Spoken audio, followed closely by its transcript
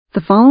The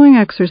following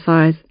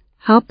exercise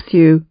helps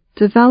you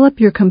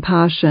develop your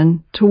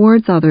compassion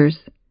towards others.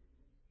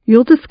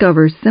 You'll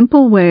discover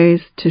simple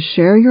ways to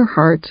share your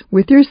heart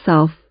with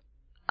yourself,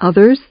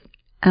 others,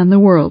 and the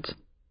world.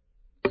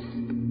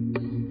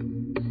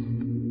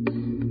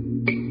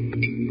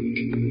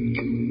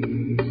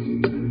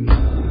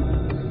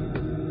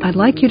 I'd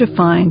like you to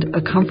find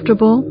a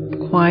comfortable,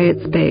 quiet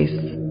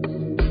space.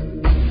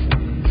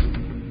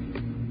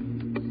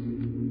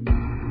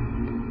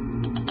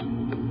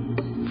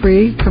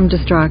 Free from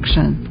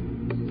distraction.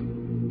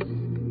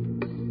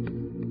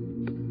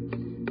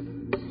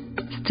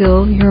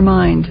 Still your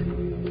mind.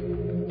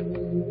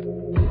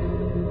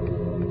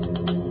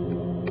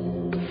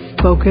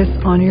 Focus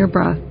on your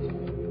breath.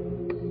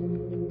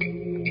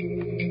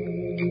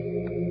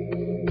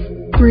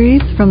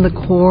 Breathe from the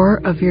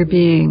core of your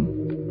being.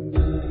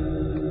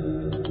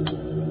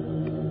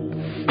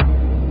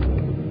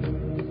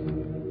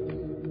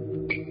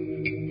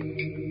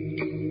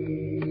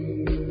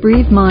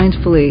 Breathe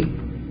mindfully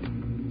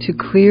to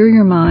clear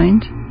your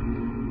mind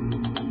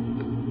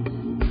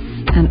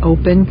and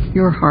open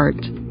your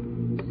heart.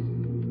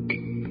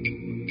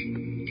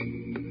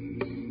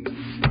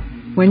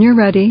 When you're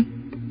ready,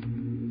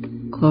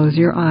 close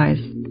your eyes.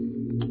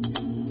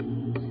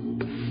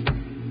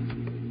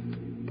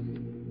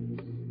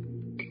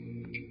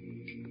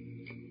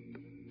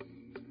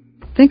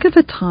 Think of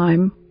a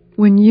time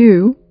when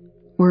you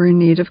were in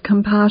need of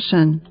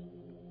compassion.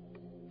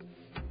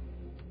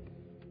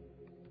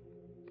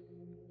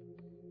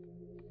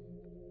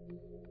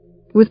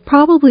 It was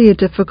probably a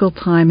difficult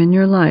time in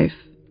your life.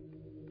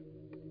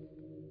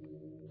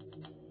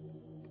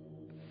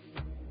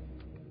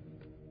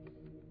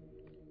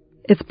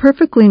 It's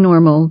perfectly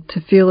normal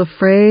to feel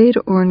afraid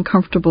or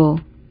uncomfortable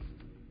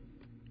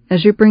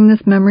as you bring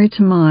this memory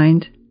to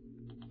mind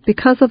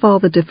because of all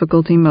the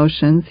difficult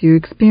emotions you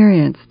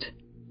experienced.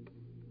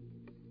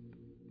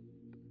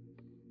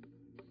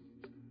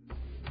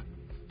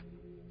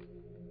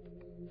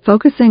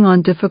 Focusing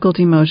on difficult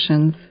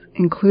emotions,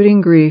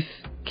 including grief,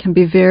 can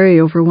be very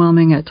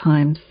overwhelming at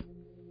times.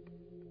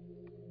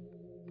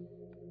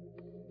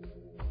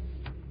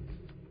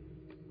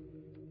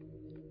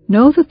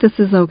 Know that this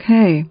is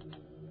okay.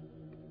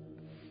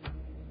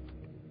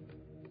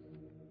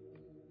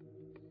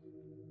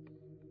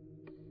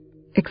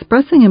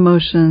 Expressing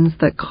emotions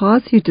that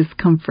cause you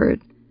discomfort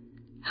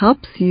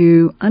helps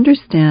you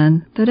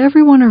understand that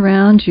everyone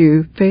around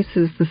you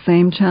faces the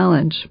same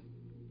challenge.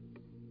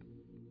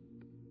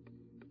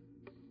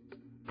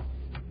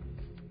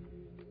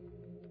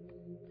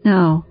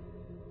 Now,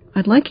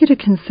 I'd like you to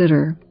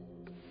consider,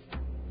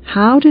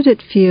 how did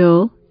it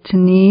feel to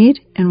need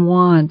and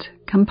want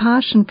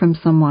compassion from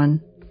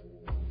someone?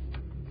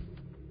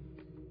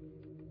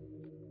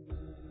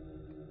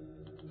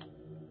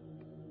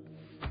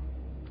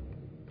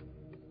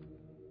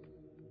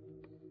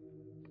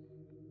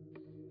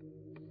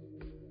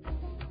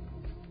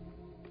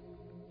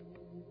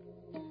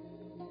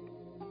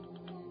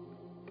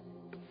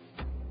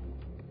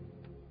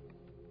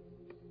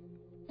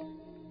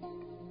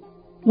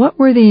 What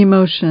were the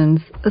emotions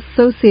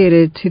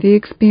associated to the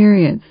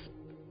experience?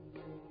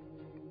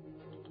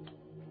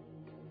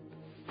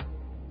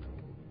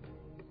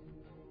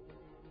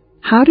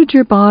 How did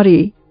your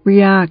body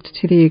react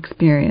to the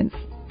experience?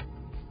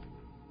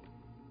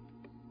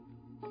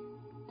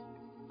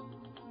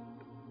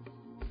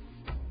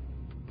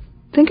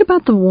 Think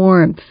about the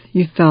warmth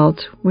you felt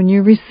when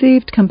you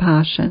received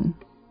compassion.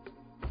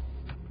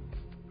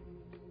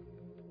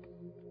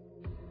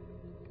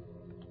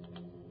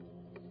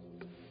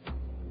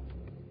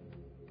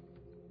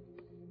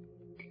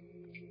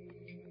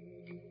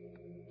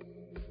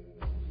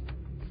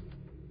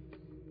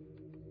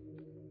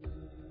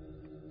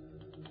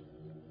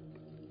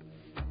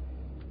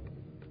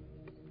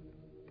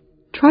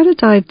 Try to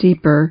dive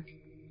deeper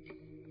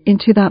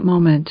into that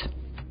moment.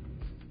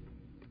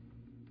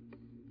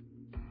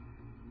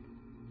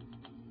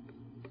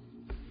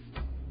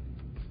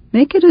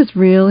 Make it as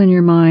real in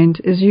your mind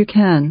as you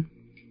can.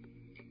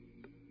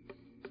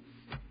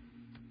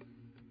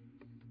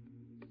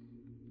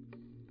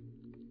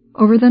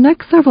 Over the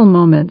next several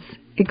moments,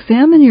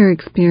 examine your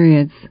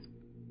experience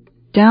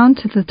down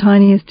to the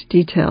tiniest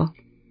detail.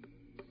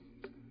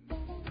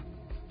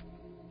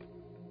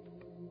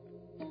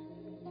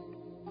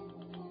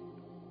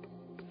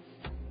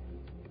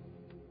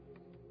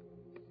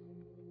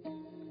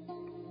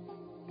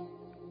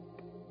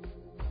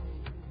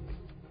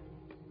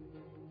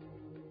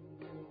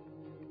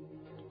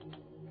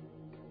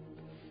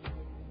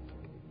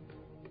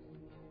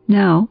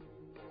 Now,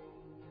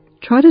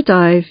 try to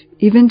dive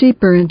even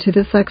deeper into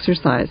this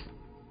exercise.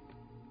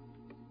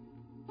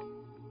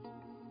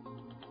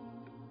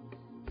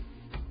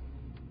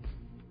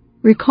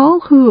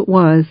 Recall who it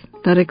was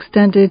that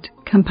extended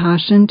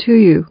compassion to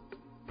you.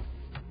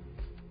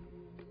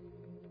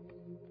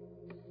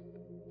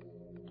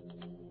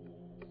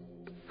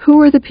 Who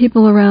were the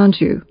people around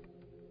you?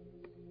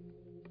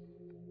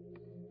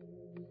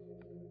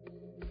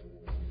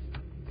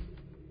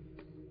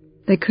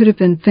 They could have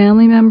been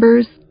family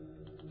members,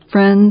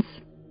 friends,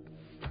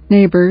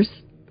 neighbors,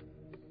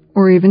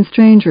 or even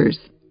strangers.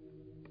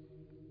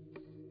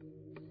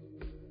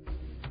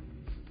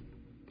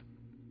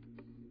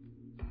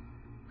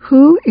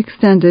 Who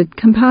extended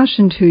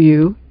compassion to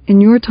you in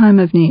your time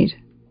of need?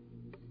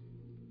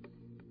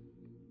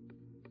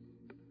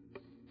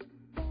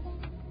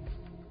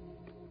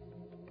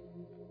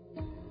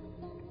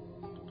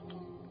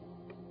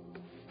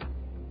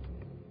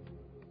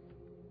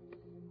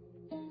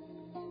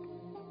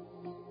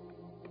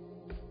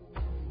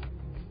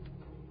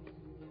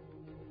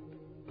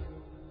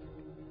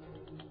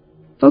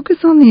 Focus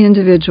on the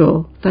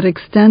individual that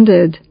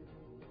extended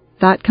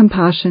that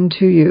compassion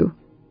to you.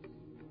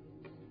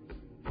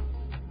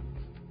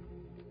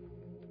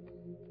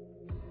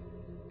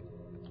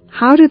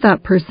 How did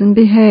that person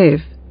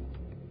behave?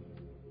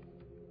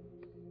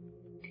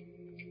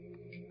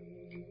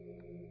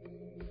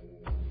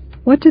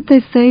 What did they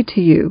say to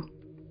you?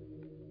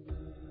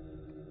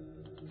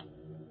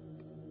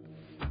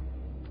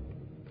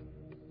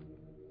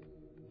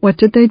 What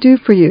did they do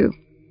for you?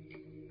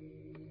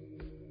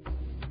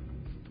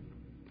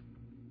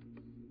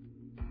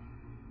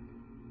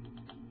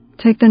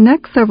 Take the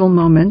next several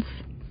moments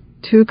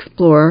to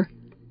explore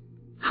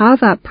how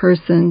that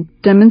person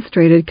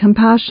demonstrated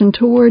compassion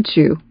towards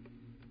you.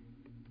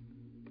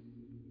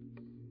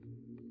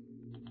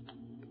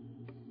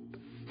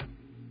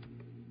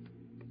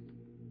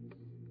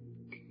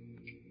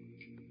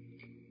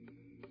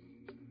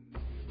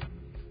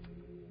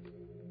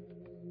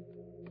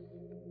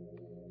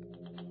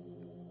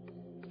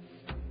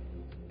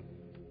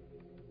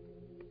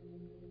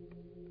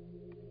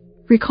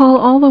 Recall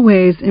all the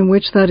ways in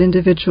which that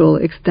individual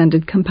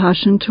extended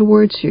compassion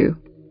towards you.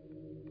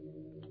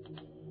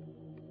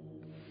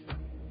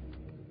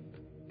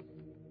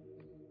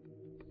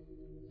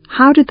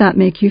 How did that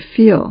make you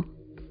feel?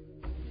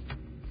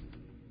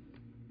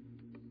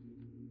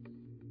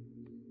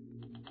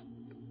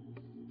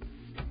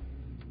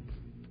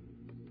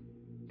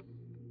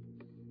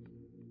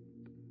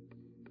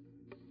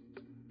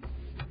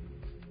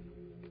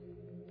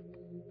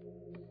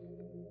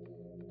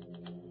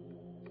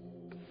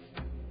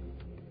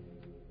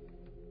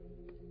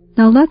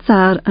 Now let's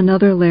add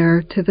another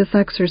layer to this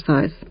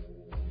exercise.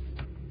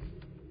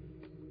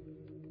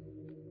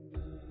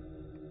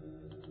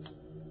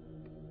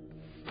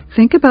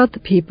 Think about the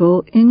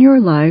people in your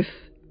life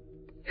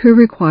who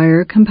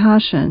require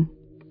compassion.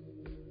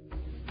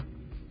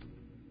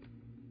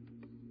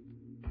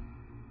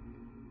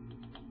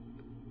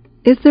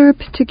 Is there a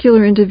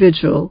particular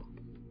individual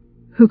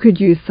who could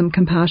use some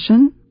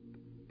compassion?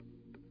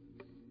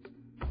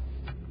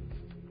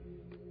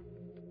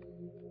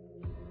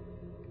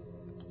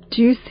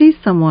 Do you see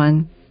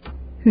someone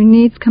who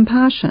needs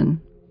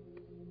compassion?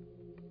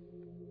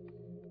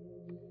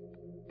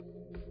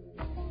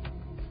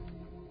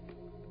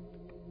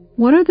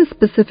 What are the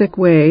specific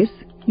ways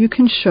you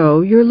can show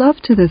your love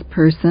to this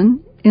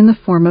person in the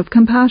form of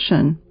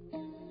compassion?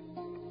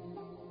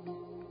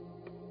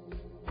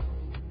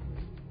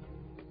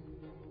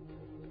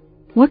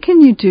 What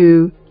can you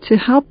do to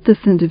help this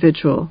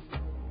individual?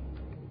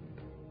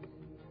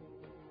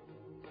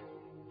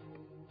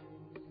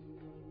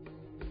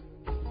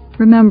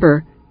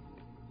 Remember,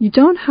 you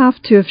don't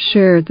have to have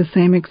shared the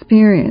same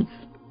experience.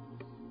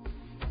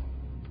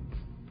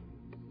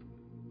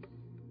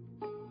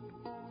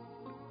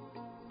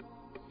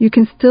 You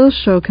can still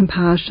show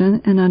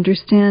compassion and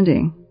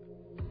understanding.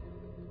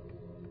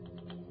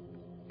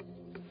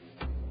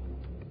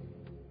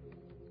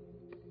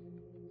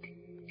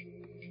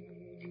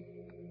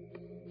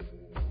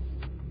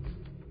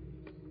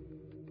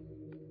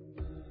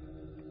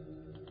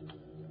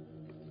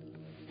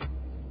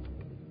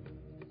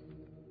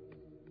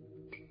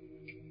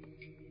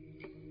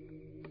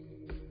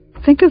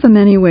 Think of the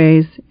many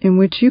ways in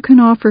which you can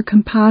offer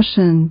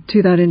compassion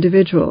to that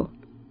individual.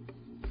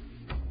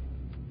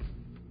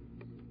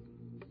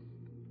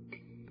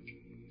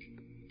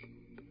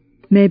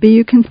 Maybe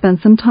you can spend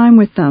some time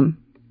with them.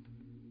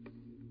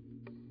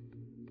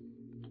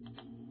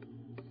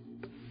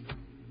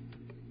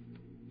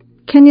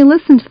 Can you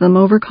listen to them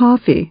over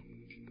coffee?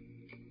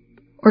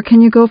 Or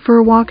can you go for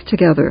a walk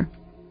together?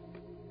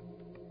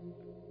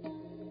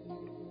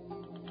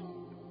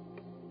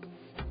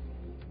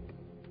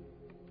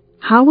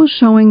 How will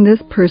showing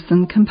this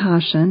person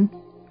compassion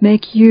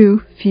make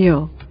you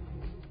feel?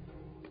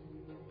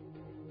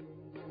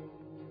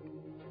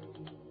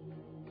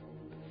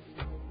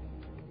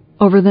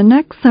 Over the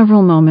next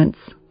several moments,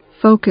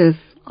 focus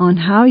on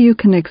how you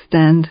can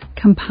extend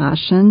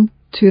compassion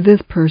to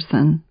this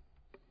person.